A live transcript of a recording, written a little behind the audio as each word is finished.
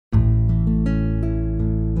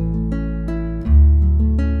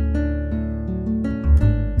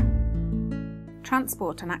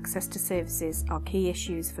Transport and access to services are key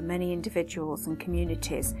issues for many individuals and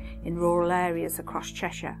communities in rural areas across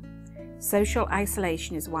Cheshire. Social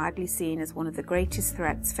isolation is widely seen as one of the greatest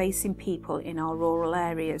threats facing people in our rural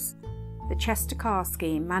areas. The Chester Car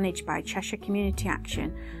Scheme, managed by Cheshire Community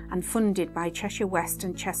Action and funded by Cheshire West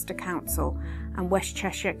and Chester Council and West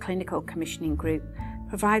Cheshire Clinical Commissioning Group,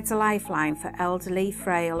 provides a lifeline for elderly,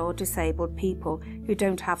 frail or disabled people who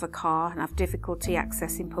don't have a car and have difficulty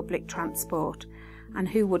accessing public transport and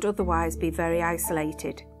who would otherwise be very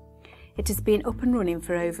isolated. It has been up and running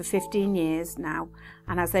for over 15 years now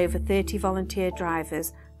and has over 30 volunteer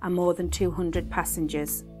drivers and more than 200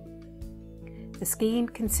 passengers. The scheme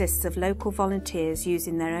consists of local volunteers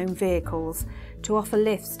using their own vehicles to offer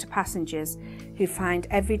lifts to passengers who find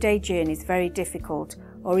everyday journeys very difficult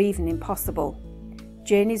or even impossible.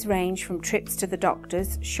 Journeys range from trips to the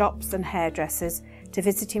doctors, shops and hairdressers to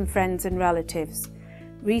visiting friends and relatives.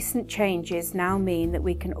 Recent changes now mean that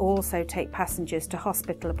we can also take passengers to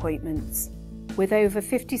hospital appointments. With over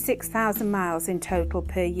 56,000 miles in total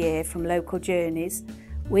per year from local journeys,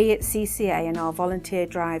 we at CCA and our volunteer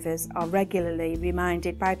drivers are regularly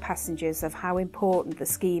reminded by passengers of how important the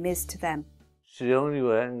scheme is to them. It's the only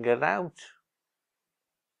way I can get out.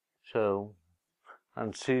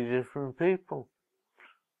 And see different people.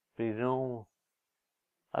 Be normal.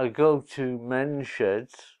 I go to men's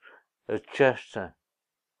sheds at Chester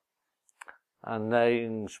and they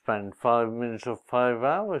can spend 5 minutes or 5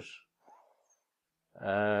 hours.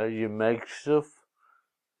 You make stuff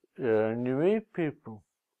and you meet people.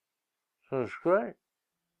 So it's great.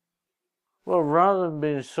 Well, rather than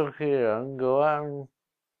being stuck here, I can go out and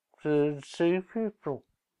to see people.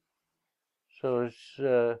 So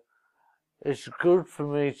it's good for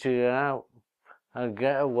me to get out and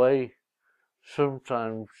get away.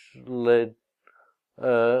 Sometimes, we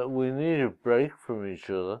need a break from each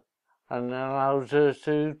other, and that allows us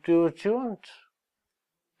to do what you want.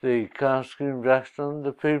 The car scheme's excellent,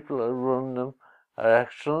 the people that run them are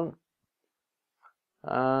excellent,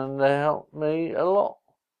 and they help me a lot.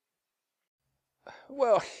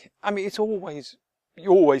 Well, I mean,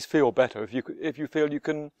 you always feel better if you feel you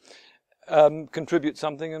can contribute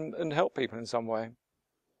something and help people in some way.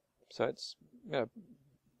 So it's,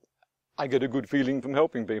 I get a good feeling from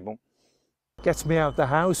helping people. Gets me out of the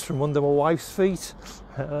house from under my wife's feet,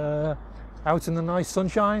 out in the nice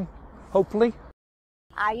sunshine, hopefully.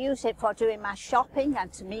 I use it for doing my shopping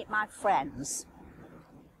and to meet my friends.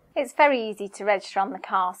 It's very easy to register on the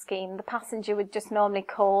car scheme. The passenger would just normally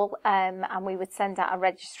call and we would send out a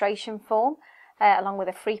registration form along with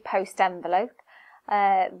a free post envelope.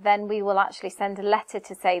 Then we will actually send a letter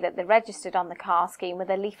to say that they're registered on the car scheme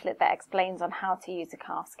with a leaflet that explains on how to use a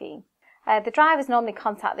car scheme. The drivers normally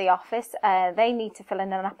contact the office. They need to fill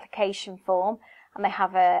in an application form and they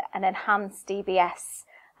have an enhanced DBS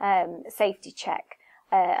safety check.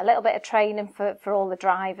 A little bit of training for all the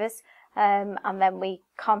drivers. And then we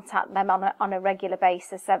contact them on a regular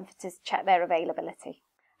basis to check their availability.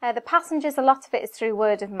 The passengers, a lot of it is through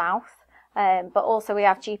word of mouth, but also we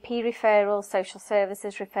have GP referrals, social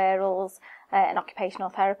services referrals, and occupational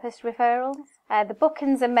therapist referrals. The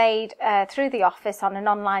bookings are made through the office on an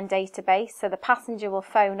online database, so the passenger will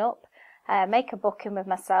phone up, make a booking with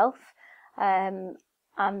myself,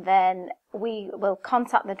 and then we will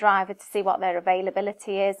contact the driver to see what their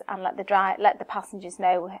availability is and let the passengers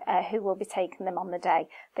know who will be taking them on the day.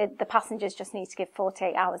 The passengers just need to give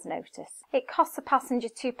 48 hours notice. It costs a passenger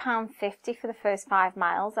 £2.50 for the first 5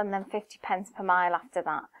 miles and then 50p per mile after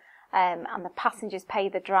that. And the passengers pay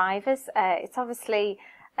the drivers. It's obviously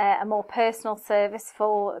a more personal service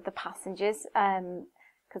for the passengers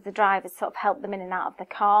because the drivers sort of help them in and out of the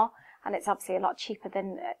car. And it's obviously a lot cheaper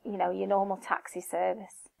than, your normal taxi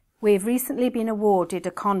service. We have recently been awarded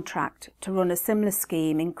a contract to run a similar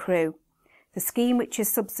scheme in Crewe. The scheme, which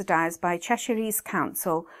is subsidised by Cheshire East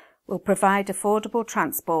Council, will provide affordable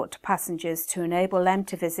transport to passengers to enable them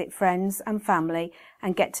to visit friends and family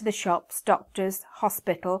and get to the shops, doctors,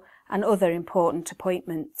 hospital and other important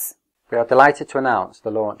appointments. We are delighted to announce the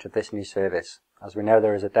launch of this new service, as we know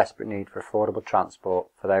there is a desperate need for affordable transport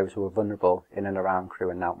for those who are vulnerable in and around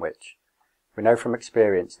Crewe and Nantwich. We know from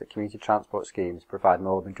experience that community transport schemes provide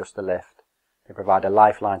more than just a lift. They provide a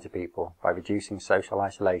lifeline to people by reducing social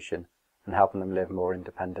isolation and helping them live more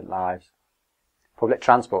independent lives. Public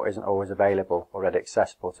transport isn't always available or readily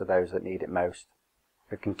accessible to those that need it most.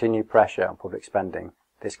 With continued pressure on public spending,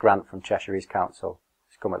 this grant from Cheshire East Council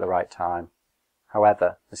has come at the right time.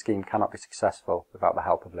 However, the scheme cannot be successful without the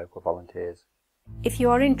help of local volunteers. If you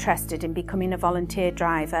are interested in becoming a volunteer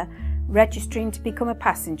driver, registering to become a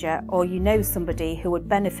passenger, or you know somebody who would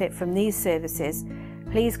benefit from these services,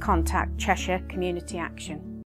 please contact Cheshire Community Action.